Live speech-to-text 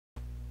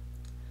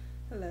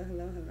Hello,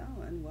 hello,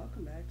 hello, and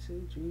welcome back to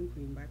Dream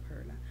Queen by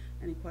Perla.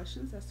 Any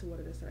questions as to what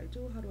it is that I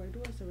do, how do I do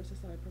it, services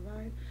that I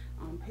provide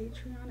on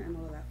Patreon, and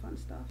all of that fun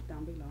stuff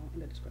down below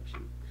in the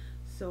description.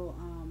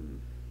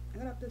 I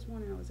got up this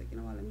morning. I was like, you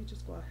know what? Let me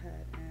just go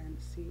ahead and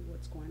see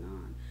what's going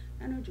on,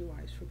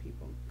 energy-wise, for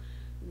people.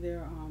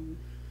 There,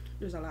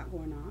 there's a lot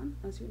going on,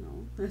 as you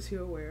know, as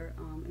you're aware,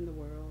 in the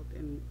world,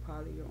 in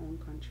probably your own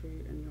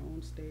country, in your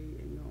own state,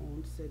 in your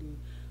own city,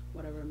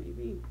 whatever it may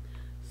be.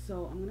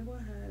 So I'm gonna go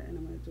ahead and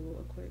I'm gonna do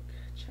a quick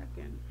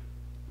check-in.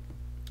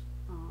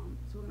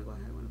 So we're gonna go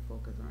ahead and we're gonna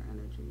focus our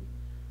energy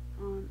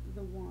on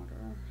the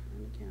water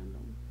and the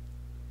candle.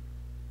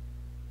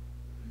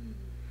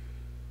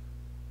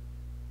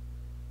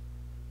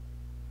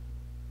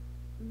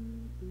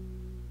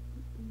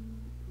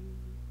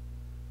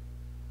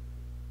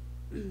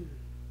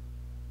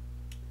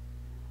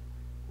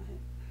 Okay.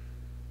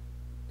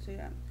 So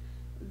yeah,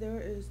 there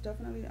is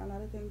definitely a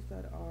lot of things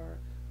that are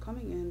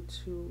coming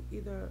into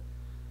either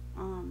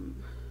um,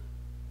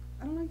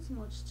 I don't like so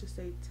much to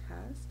say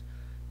test,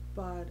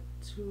 but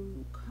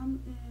to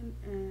come in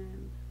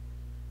and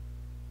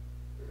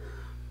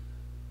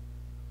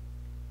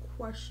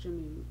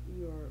questioning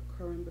your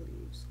current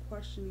beliefs,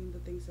 questioning the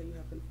things that you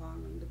have been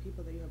following, the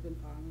people that you have been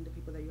following, the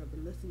people that you have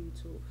been listening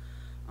to,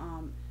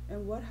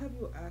 and what have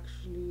you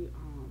actually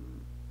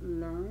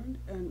learned,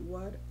 and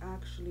what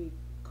actually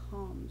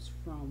comes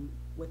from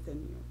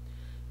within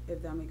you,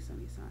 if that makes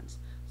any sense.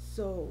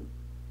 So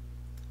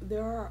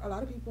there are a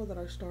lot of people that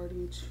are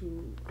starting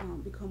to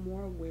become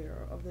more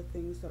aware of the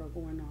things that are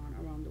going on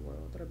around the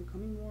world, that are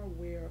becoming more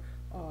aware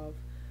of,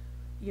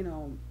 you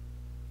know,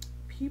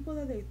 people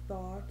that they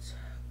thought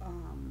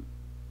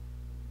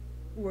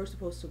were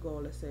supposed to go,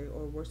 let's say,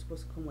 or were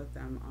supposed to come with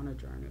them on a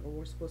journey, or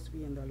were supposed to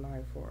be in their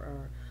life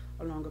for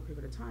a longer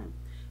period of time.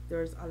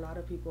 There's a lot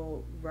of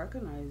people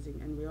recognizing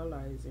and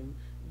realizing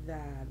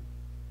that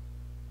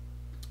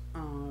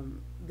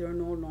they're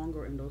no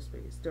longer in those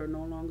space. They're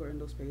no longer in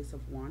those space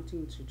of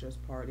wanting to just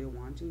party,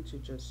 wanting to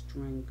just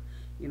drink,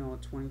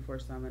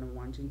 24/7, and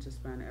wanting to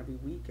spend every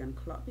weekend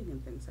clubbing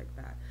and things like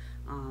that.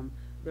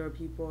 There are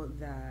people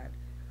that,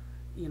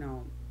 you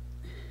know,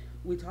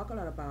 we talk a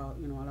lot about,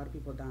 a lot of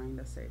people dying,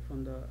 let's say,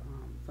 from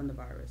the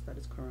virus that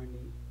is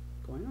currently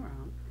going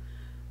around,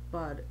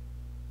 but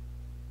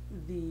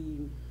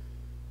the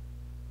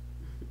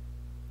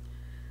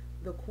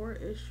the core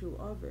issue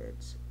of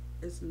it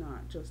is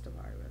not just a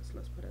virus.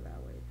 Let's put it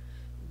that way.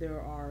 There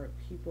are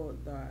people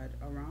that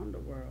around the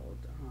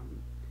world,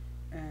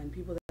 and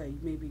people that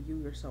maybe you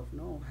yourself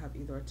know, have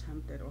either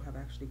attempted or have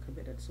actually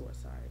committed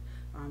suicide.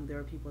 There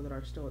are people that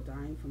are still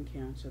dying from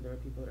cancer. There are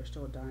people that are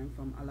still dying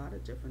from a lot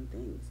of different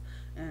things.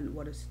 And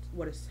what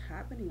is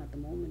happening at the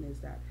moment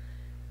is that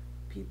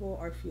people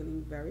are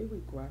feeling very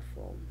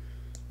regretful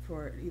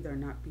for either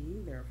not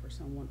being there for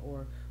someone,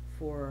 or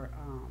for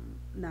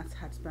not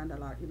had spent a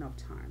lot enough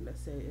time.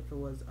 Let's say if it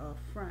was a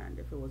friend,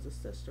 if it was a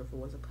sister, if it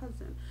was a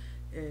cousin,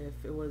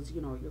 if it was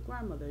your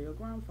grandmother, your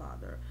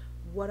grandfather,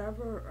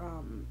 whatever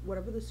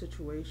the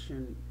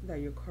situation that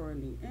you're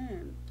currently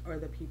in, or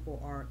the people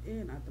are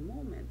in at the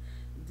moment,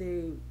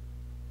 they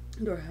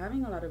they're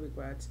having a lot of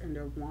regrets, and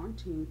they're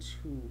wanting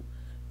to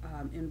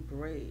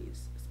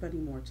embrace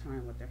spending more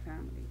time with their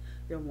family.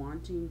 They're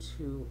wanting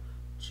to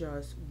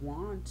just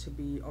want to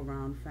be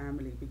around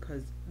family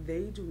because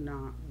they do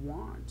not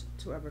want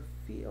to ever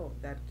feel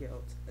that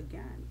guilt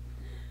again.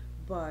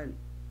 But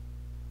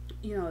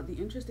the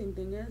interesting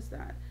thing is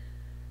that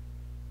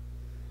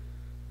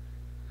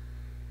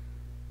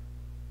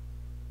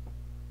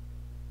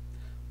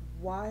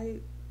why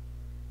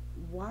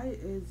why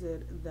is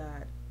it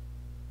that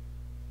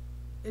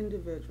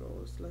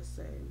individuals, let's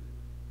say,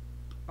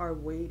 are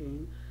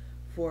waiting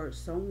for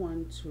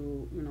someone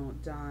to,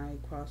 die,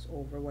 cross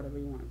over, whatever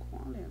you want to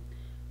call it,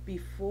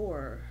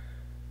 before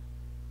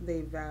they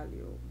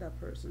value that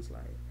person's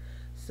life?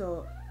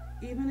 So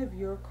even if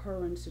your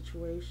current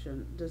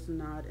situation does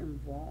not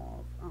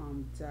involve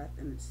death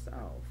in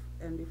itself,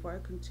 and before I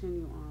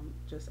continue,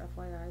 just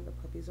FYI, the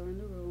puppies are in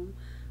the room.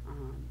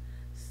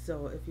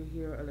 So if you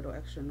hear a little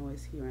extra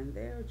noise here and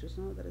there, just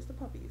know that it's the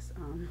puppies.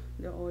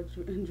 They're all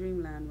in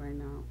dreamland right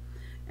now.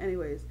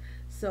 Anyways,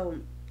 so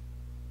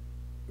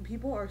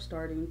people are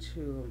starting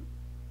to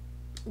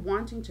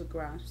wanting to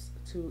grasp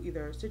to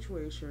either a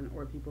situation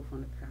or people from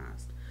the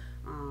past,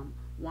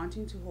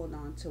 wanting to hold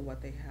on to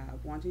what they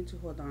have, wanting to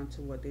hold on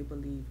to what they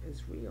believe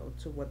is real,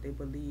 to what they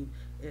believe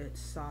is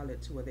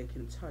solid, to what they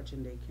can touch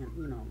and they can,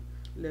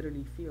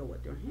 literally feel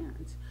with their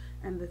hands.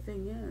 And the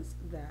thing is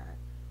that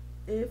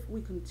if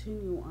we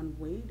continue on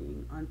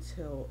waiting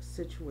until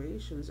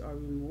situations are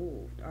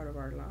removed out of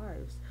our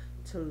lives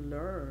to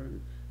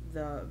learn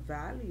the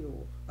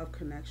value of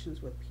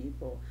connections with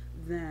people,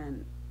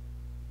 then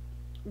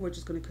we're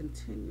just going to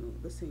continue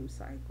the same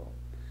cycle.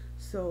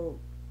 So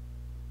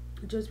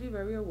just be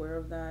very aware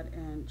of that,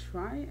 and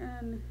try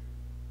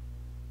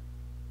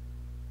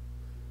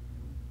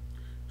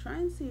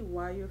and see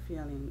why you're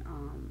feeling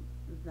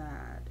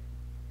that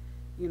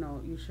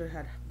you should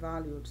have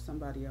valued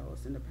somebody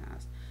else in the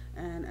past.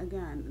 And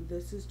again,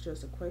 this is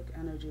just a quick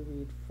energy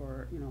read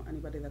for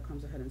anybody that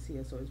comes ahead and see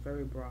it. So it's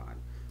very broad.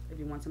 If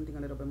you want something a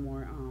little bit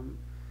more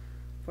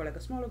for like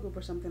a smaller group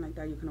or something like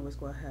that, you can always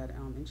go ahead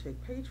and check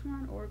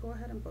Patreon or go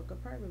ahead and book a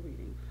private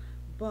reading.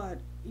 But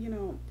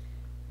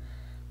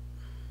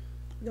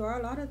there are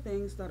a lot of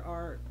things that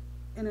are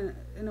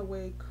in a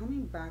way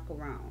coming back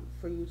around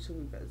for you to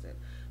revisit,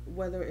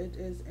 whether it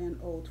is an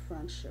old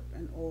friendship,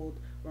 an old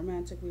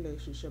romantic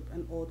relationship,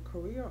 an old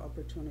career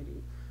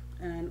opportunity,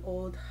 an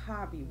old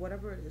hobby,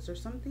 whatever it is.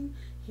 There's something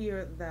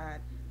here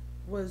that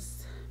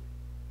was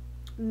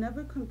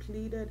never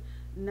completed,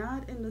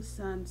 not in the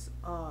sense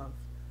of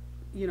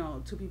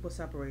two people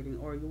separating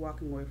or you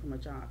walking away from a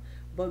job,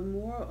 but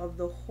more of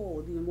the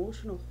hold, the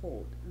emotional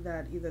hold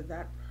that either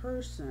that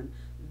person,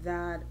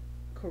 that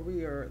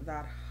career,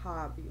 that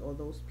hobby, or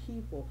those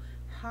people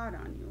had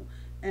on you.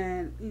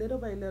 And little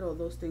by little,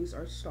 those things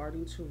are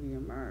starting to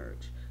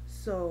reemerge.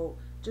 So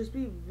just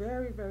be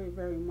very, very,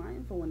 very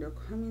mindful when they're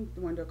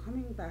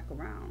coming back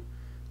around.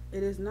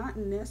 It is not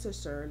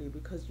necessarily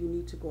because you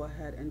need to go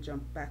ahead and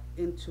jump back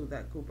into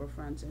that group of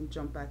friends and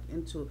jump back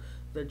into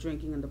the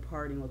drinking and the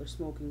partying or the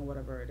smoking or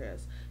whatever it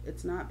is.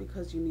 It's not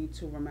because you need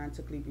to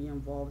romantically be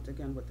involved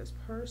again with this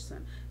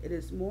person. It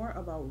is more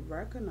about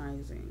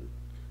recognizing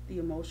the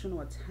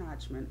emotional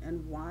attachment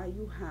and why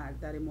you had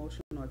that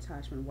emotional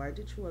attachment. Why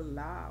did you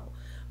allow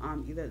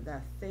either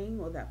that thing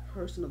or that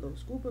person or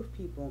those group of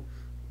people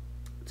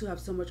to have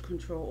so much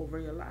control over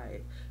your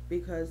life?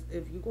 Because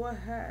if you go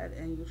ahead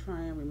and you try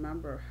and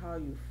remember how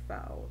you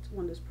felt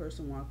when this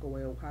person walked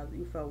away, or how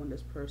you felt when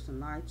this person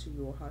lied to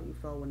you, or how you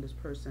felt when this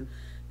person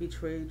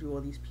betrayed you,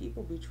 or these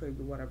people betrayed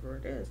you, whatever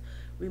it is,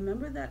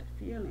 remember that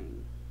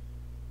feeling,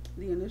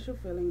 the initial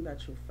feeling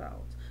that you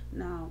felt.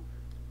 Now,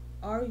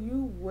 are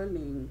you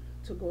willing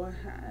to go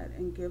ahead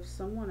and give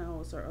someone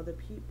else or other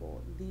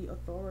people the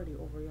authority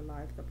over your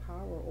life, the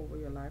power over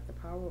your life, the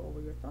power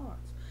over your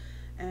thoughts?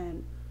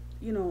 And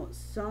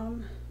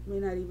some may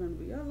not even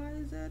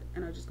realize it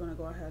and are just going to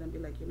go ahead and be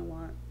like, you know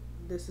what,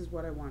 this is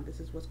what I want. This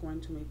is what's going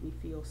to make me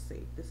feel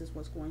safe. This is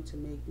what's going to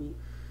make me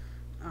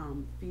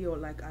feel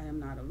like I am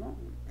not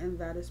alone. And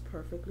that is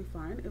perfectly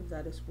fine if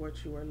that is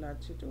what you are led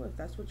to do. If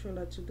that's what you're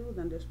led to do,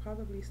 then there's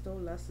probably still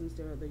lessons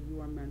there that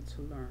you are meant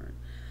to learn.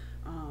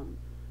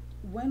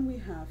 When we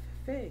have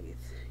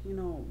faith,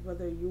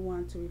 whether you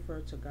want to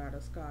refer to God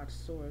as God,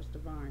 source,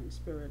 divine,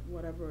 spirit,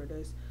 whatever it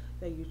is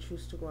that you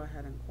choose to go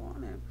ahead and call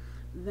it,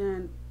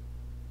 then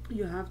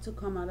you have to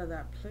come out of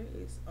that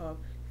place of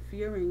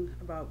fearing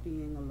about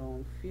being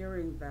alone,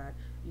 fearing that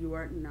you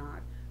are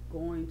not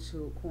going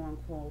to quote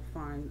unquote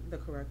find the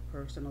correct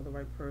person or the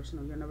right person,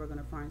 or you're never going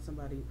to find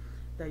somebody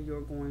that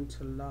you're going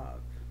to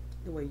love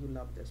the way you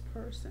love this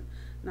person.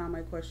 Now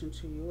my question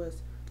to you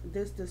is,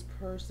 this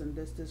person,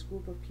 this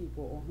group of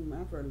people or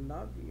whomever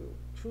love you,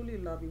 truly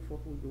love you for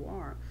who you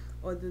are?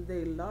 Or do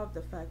they love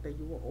the fact that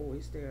you were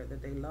always there, that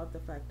they love the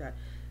fact that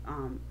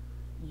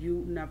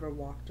you never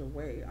walked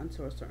away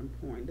until a certain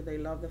point? Do they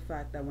love the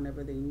fact that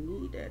whenever they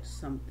needed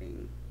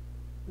something,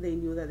 they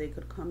knew that they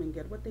could come and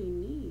get what they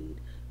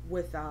need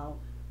without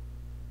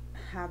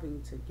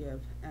having to give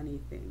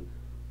anything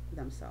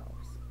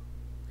themselves?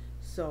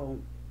 So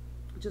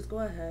just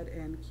go ahead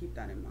and keep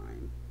that in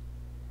mind.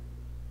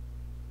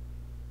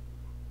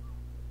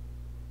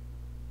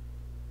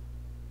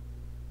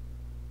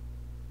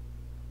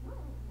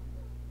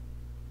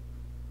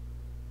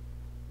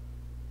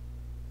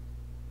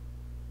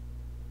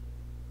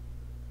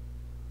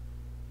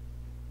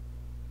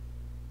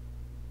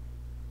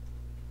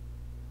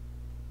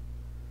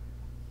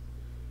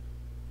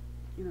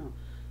 you know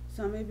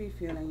some may be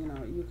feeling,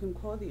 you can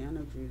call the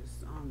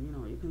energies,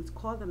 you can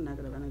call them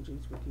negative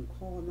energies, we can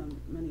call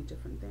them many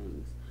different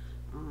things,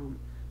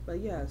 but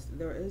yes,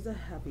 there is a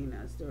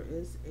heaviness, there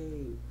is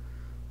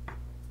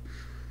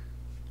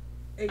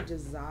a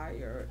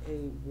desire,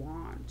 a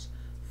want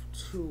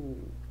to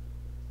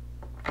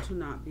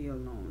not be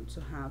alone,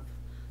 to have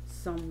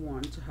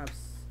someone, to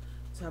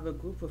have a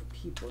group of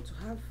people, to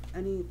have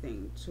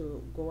anything,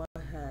 to go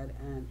ahead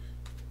and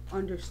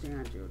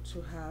understand you,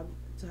 to have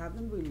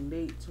them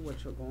relate to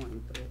what you're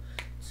going through,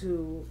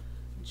 to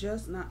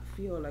just not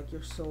feel like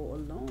you're so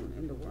alone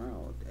in the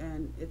world.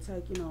 And it's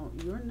like,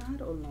 you're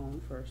not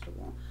alone, first of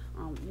all.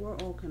 We're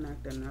all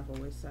connected, and I've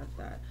always said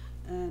that.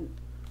 And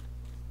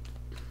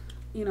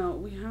we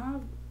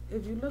have,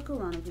 if you look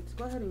around, if you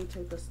go ahead and you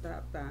take a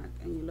step back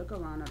and you look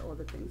around at all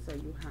the things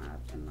that you have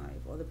in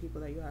life, all the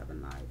people that you have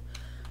in life,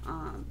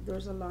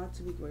 there's a lot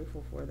to be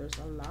grateful for. There's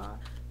a lot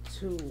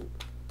to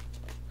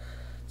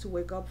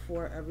wake up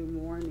for every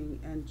morning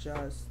and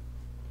just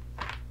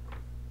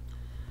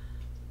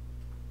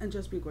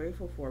be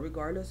grateful for,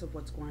 regardless of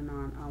what's going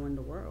on out in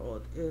the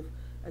world. If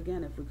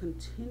we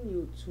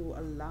continue to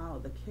allow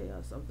the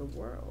chaos of the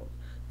world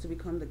to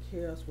become the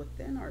chaos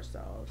within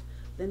ourselves,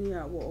 then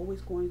we're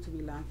always going to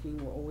be lacking.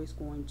 We're always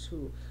going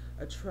to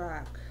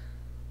attract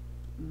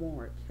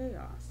more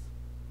chaos.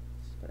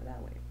 Just put it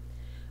that way.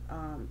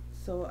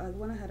 So I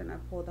went ahead and I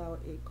pulled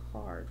out a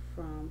card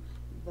from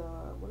the,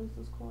 what is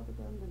this called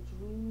again? The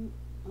dream.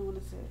 I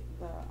want to say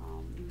the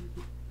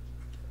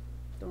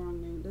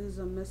wrong name. This is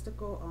a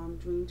mystical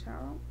dream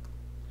tarot,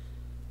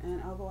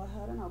 and I'll go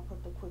ahead and I'll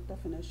put the quick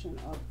definition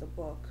of the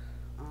book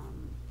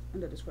in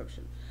the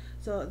description.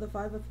 So the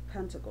Five of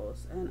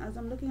Pentacles, and as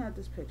I'm looking at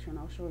this picture, and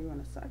I'll show you in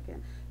a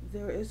second,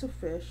 there is a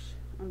fish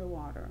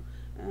underwater,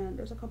 and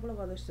there's a couple of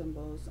other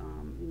symbols,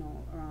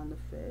 around the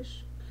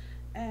fish,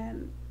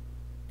 and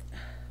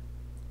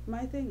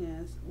my thing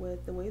is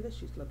with the way that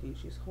she's looking,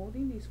 she's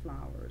holding these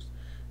flowers.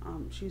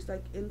 She's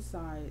like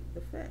inside the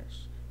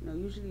fish.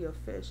 Usually a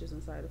fish is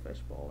inside a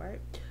fishbowl,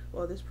 right?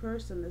 Well, this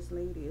person, this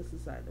lady, is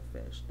inside the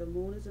fish. The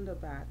moon is in the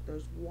back.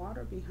 There's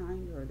water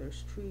behind her.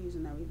 There's trees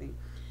and everything.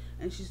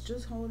 And she's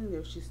just holding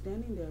there. She's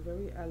standing there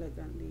very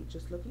elegantly,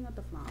 just looking at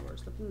the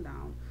flowers, looking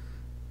down.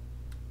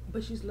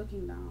 But she's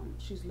looking down.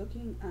 She's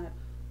looking at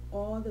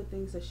all the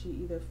things that she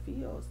either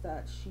feels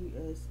that she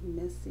is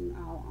missing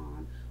out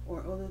on,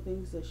 or other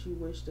things that she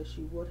wished that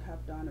she would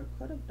have done or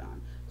could have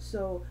done.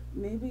 So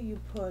maybe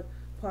you put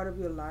part of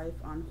your life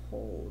on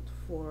hold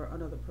for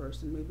another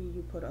person. Maybe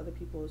you put other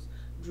people's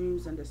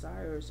dreams and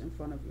desires in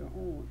front of your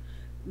own.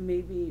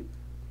 Maybe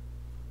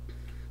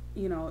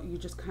you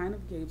just kind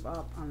of gave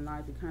up on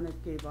life. You kind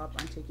of gave up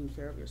on taking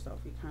care of yourself.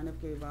 You kind of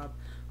gave up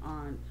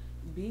on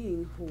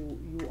being who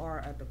you are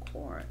at the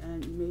core,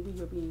 and maybe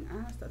you're being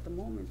asked at the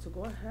moment to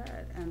go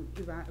ahead and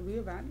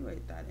reevaluate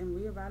that, and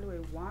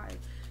reevaluate why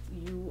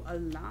you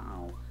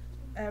allow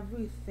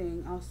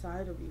everything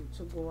outside of you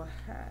to go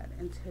ahead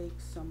and take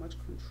so much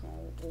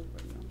control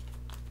over you.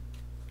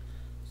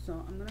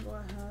 So I'm gonna go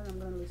ahead, I'm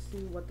gonna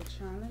see what the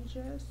challenge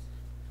is,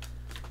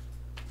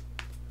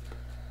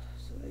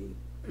 so that you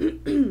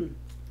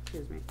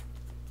excuse me,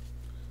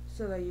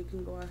 so that you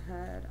can go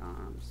ahead.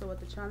 So what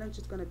the challenge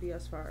is going to be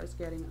as far as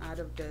getting out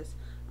of this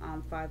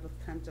Five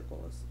of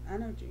Pentacles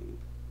energy.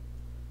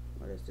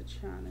 What is the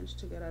challenge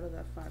to get out of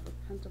that Five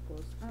of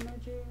Pentacles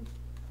energy?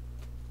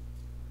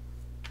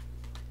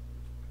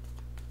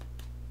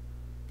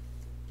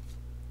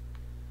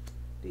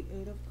 The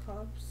Eight of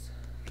Cups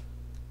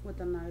with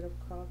the Knight of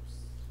Cups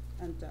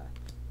and Death.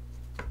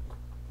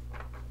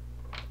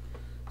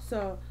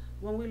 So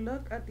when we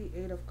look at the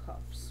Eight of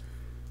Cups,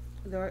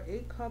 there are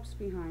 8 cups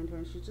behind her,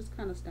 and she's just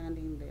kind of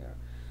standing there.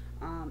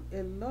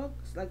 It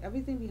looks like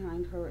everything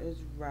behind her is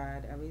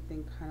red.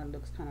 Everything kind of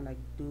looks kind of like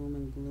doom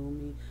and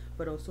gloomy,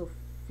 but also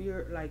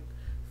fear, like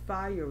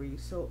fiery.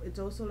 So it's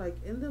also like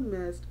in the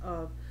midst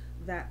of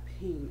that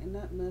pain, in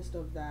that midst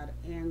of that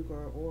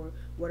anger, or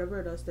whatever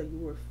it is that you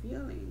were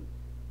feeling,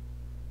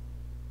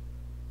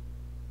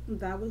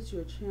 that was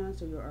your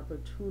chance or your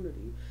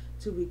opportunity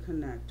to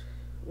reconnect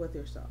with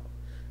yourself,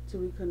 to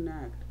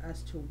reconnect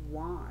as to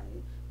why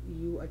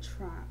you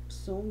attract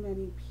so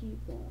many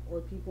people,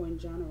 or people in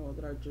general,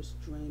 that are just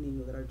draining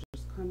you, that are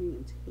just coming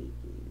and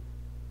taking.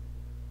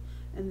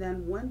 And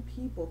then when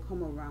people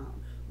come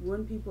around,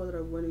 when people that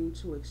are willing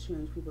to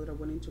exchange, people that are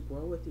willing to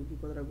grow with you,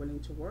 people that are willing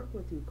to work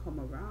with you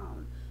come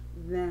around,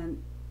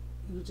 then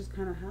you just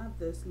kind of have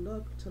this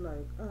look to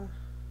like,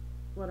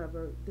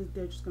 whatever,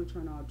 they're just going to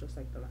turn out just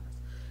like the last.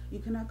 You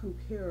cannot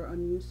compare a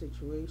new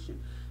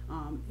situation,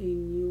 a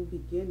new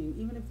beginning,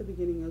 even if the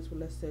beginning is,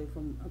 let's say,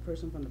 from a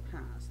person from the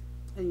past,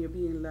 and you're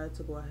being led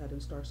to go ahead and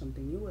start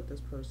something new with this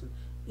person.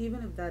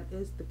 Even if that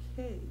is the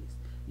case,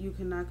 you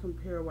cannot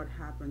compare what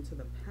happened to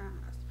the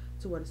past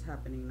to what is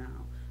happening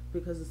now,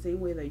 because the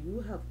same way that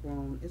you have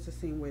grown is the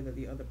same way that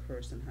the other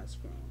person has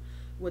grown.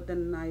 With the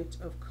Knight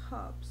of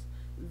Cups,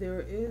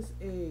 there is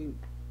an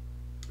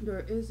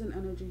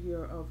energy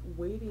here of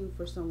waiting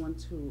for someone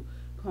to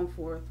come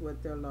forth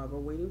with their love, or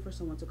waiting for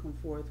someone to come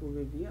forth with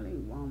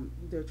revealing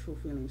their true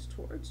feelings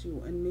towards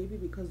you. And maybe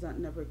because that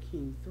never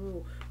came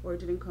through, or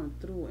it didn't come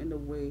through in the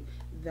way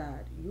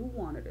that you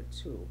wanted it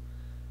to,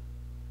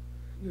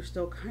 you're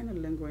still kind of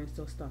lingering,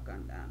 still stuck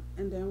on that.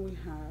 And then we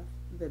have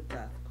the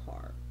Death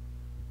card.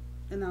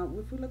 And now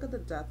if we look at the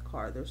Death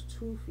card, there's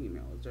 2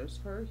 females. There's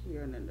her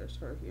here, and then there's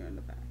her here in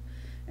the back.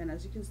 And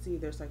as you can see,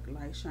 there's like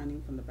light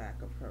shining from the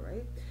back of her,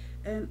 right?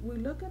 And we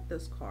look at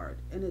this card,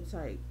 and it's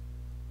like,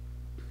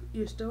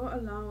 you're still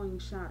allowing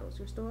shadows.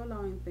 You're still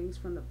allowing things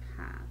from the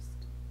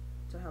past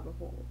to have a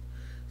hold.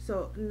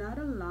 So not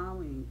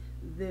allowing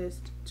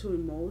this to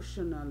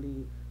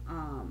emotionally,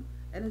 and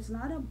it's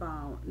not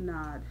about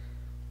not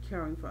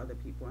caring for other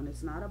people, and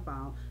it's not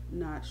about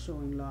not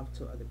showing love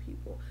to other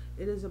people.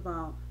 It is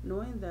about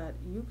knowing that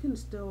you can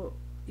still,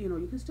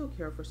 you can still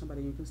care for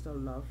somebody, you can still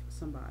love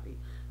somebody,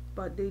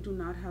 but they do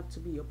not have to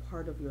be a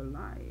part of your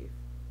life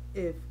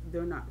if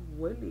they're not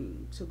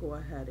willing to go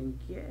ahead and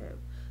give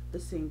the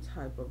same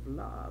type of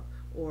love,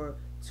 or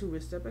to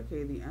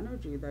reciprocate the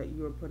energy that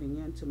you're putting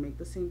in, to make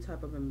the same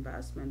type of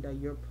investment that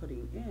you're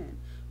putting in,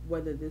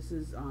 whether this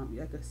is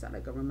like I said,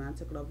 like a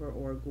romantic lover,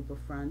 or a group of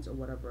friends, or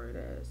whatever it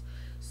is.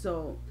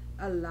 So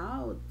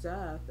allow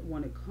death,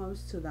 when it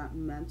comes to that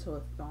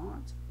mental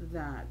thought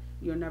that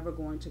you're never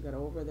going to get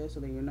over this, or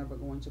that you're never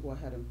going to go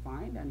ahead and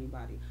find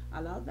anybody,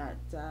 allow that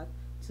death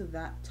to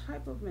that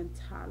type of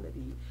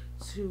mentality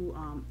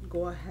to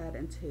go ahead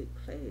and take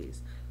place,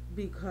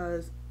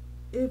 because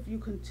if you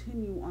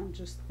continue on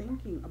just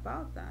thinking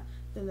about that,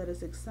 then that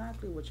is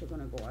exactly what you're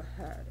going to go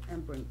ahead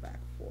and bring back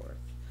forth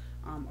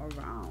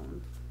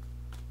around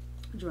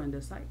during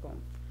this cycle.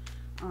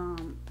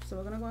 So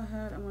we're going to go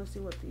ahead and we'll see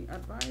what the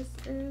advice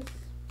is.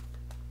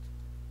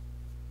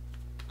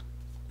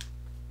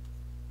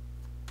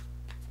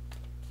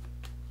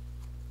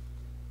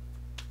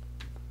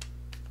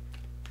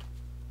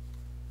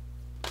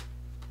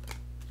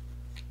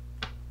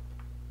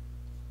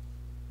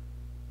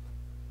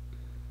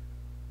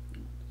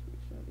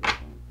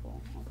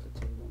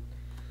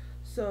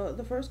 So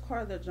the first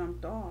card that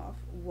jumped off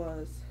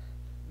was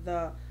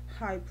the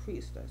High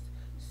Priestess.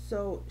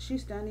 So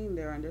she's standing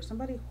there and there's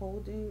somebody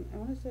holding, I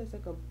want to say it's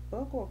like a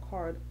book or a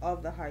card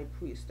of the High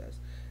Priestess.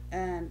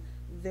 And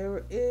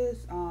there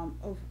is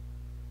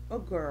a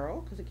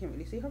girl, because I can't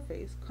really see her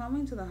face,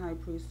 coming to the High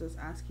Priestess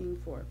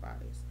asking for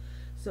advice.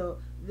 So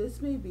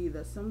this may be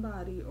that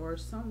somebody or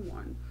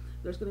someone,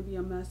 there's going to be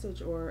a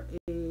message or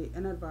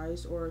an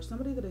advice or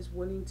somebody that is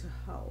willing to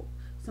help,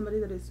 somebody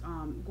that is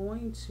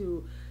going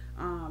to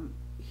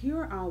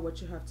hear out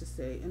what you have to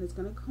say, and it's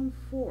going to come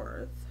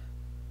forth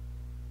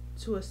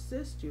to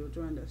assist you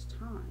during this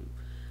time,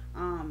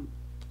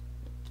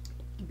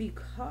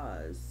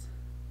 because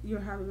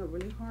you're having a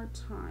really hard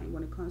time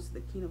when it comes to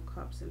the King of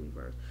Cups in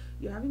reverse.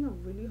 You're having a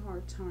really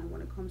hard time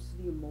when it comes to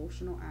the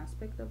emotional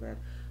aspect of it,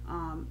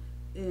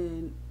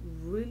 in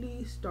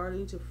really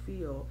starting to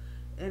feel,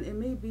 and it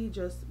may be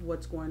just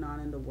what's going on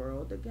in the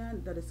world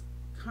again, that is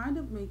kind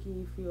of making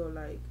you feel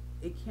like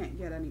it can't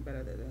get any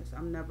better than this.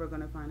 I'm never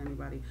going to find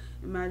anybody.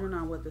 Imagine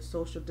now with the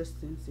social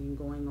distancing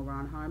going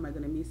around, how am I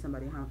going to meet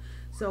somebody?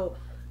 So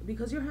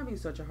because you're having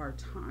such a hard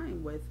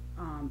time with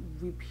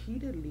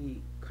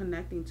repeatedly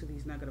connecting to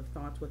these negative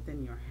thoughts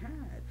within your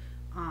head,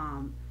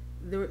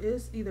 there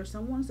is either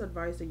someone's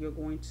advice that you're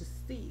going to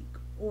seek,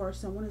 or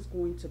someone is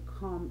going to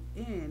come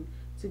in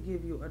to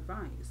give you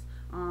advice,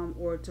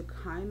 or to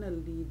kind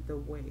of lead the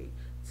way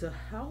to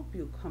help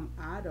you come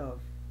out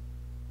of,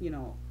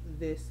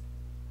 this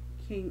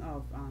King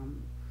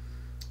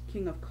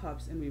of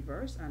Cups in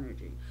reverse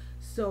energy.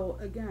 So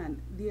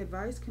again, the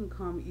advice can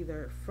come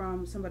either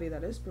from somebody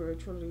that is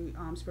spiritual.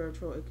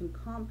 It can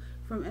come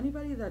from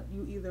anybody that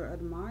you either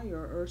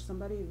admire or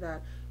somebody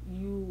that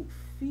you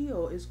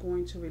feel is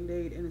going to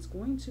relate and is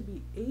going to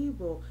be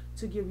able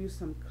to give you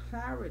some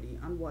clarity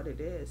on what it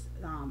is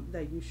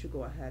that you should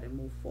go ahead and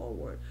move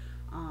forward.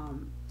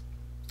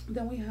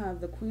 Then we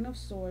have the Queen of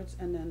Swords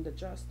and then the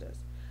Justice.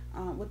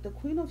 With the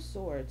Queen of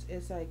Swords,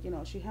 it's like,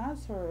 she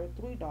has her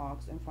 3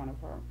 dogs in front of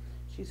her.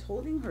 She's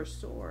holding her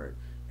sword,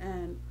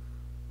 and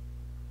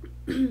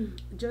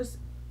just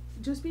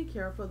be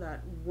careful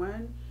that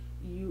when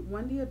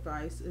the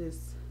advice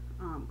is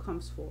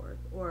comes forth,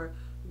 or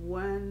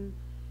when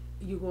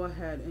you go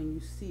ahead and you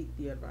seek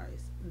the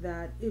advice,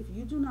 that if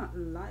you do not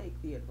like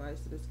the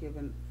advice that is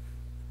given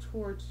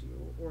towards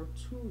you or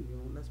to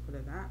you, let's put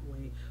it that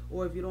way,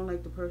 or if you don't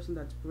like the person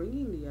that's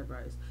bringing the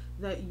advice,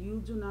 that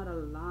you do not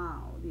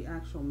allow the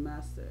actual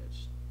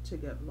message to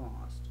get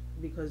lost,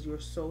 because you're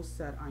so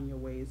set on your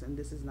ways, and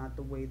this is not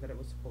the way that it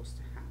was supposed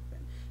to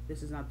happen.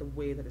 This is not the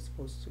way that it's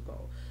supposed to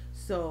go.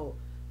 So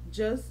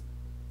just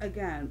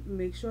again,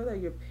 make sure that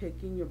you're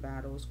picking your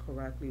battles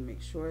correctly.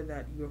 Make sure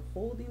that you're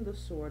holding the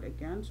sword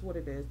against what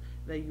it is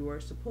that you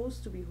are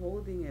supposed to be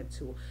holding it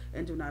to,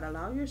 and do not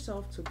allow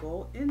yourself to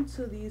go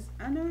into these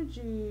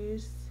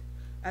energies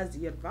as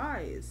the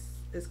advice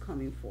is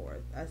coming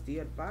forth, as the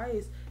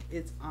advice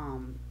is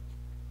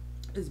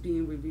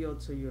being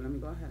revealed to you. Let me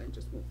go ahead and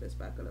just move this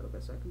back a little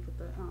bit so I can put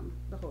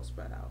the whole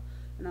spread out,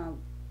 and I'll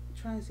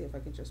try and see if I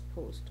can just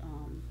post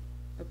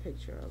a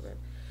picture of it.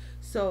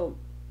 So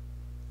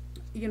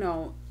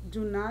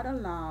do not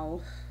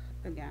allow,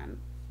 again,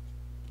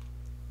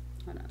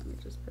 hold on, let me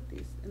just put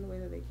these in the way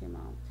that they came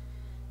out.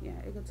 Yeah,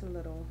 it gets a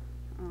little,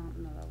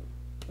 no, that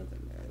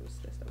wasn't there, it was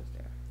this that was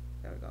there.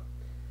 There we go.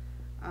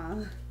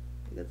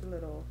 It gets a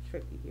little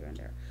tricky here and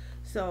there.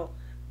 So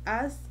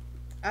as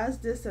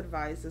this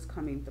advice is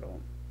coming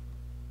through,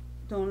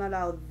 don't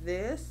allow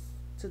this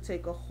to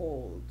take a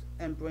hold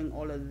and bring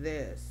all of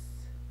this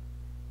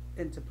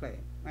into play,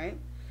 right?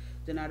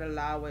 Do not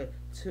allow it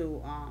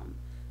to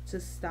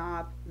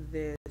stop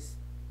this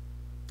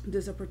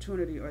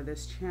opportunity or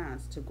this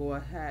chance to go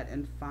ahead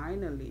and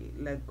finally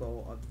let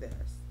go of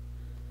this.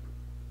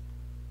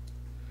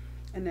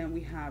 And then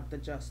we have the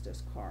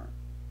Justice card,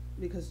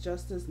 because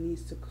justice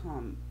needs to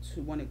come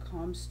to, when it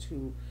comes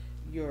to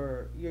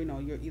your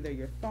either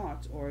your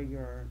thoughts or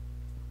your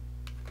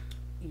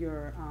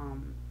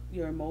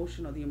the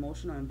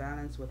emotional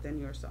imbalance within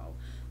yourself,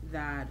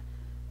 that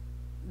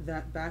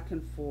back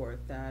and forth,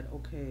 that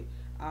okay,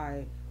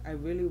 I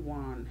really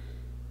want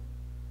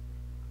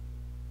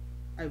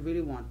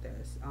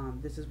this.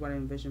 This is what I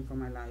envision for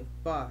my life.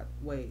 But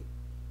wait,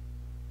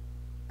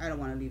 I don't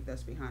want to leave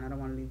this behind. I don't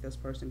want to leave this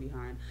person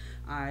behind.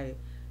 I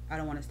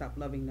don't want to stop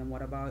loving them.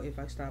 What about if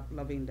I stop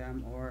loving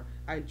them, or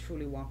I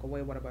truly walk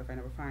away? What about if I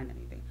never find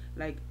anything?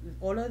 Like,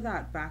 all of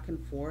that back and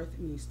forth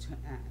needs to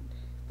end.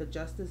 the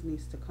justice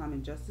needs to come,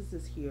 and justice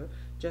is here.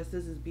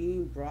 Justice is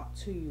being brought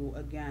to you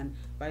again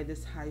by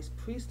this high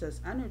priestess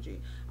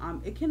energy.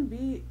 It can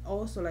be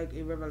also like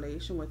a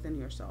revelation within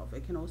yourself.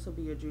 It can also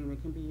be a dream.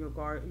 It can be your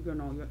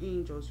your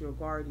angels, your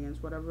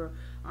guardians, whatever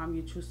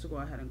you choose to go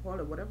ahead and call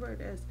it. Whatever it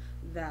is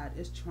that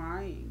is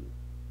trying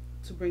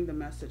to bring the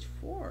message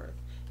forth,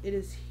 it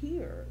is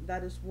here.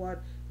 That is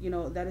what,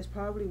 that is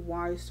probably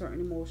why certain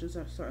emotions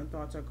or certain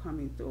thoughts are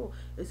coming through,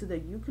 is so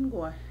that you can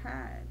go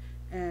ahead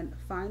and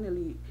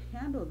finally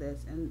handle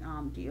this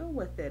and deal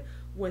with it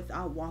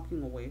without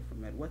walking away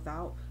from it,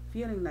 without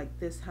feeling like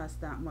this has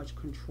that much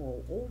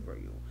control over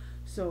you.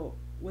 So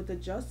with the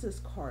justice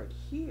card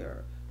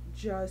here,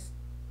 just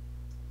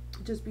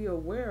be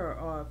aware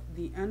of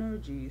the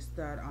energies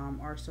that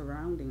are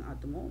surrounding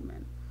at the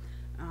moment.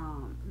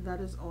 That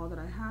is all that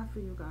I have for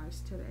you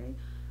guys today.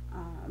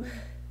 Um,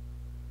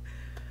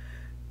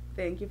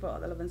 Thank you for all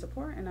the love and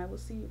support, and I will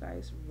see you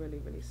guys really,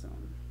 really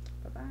soon.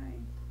 Bye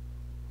bye.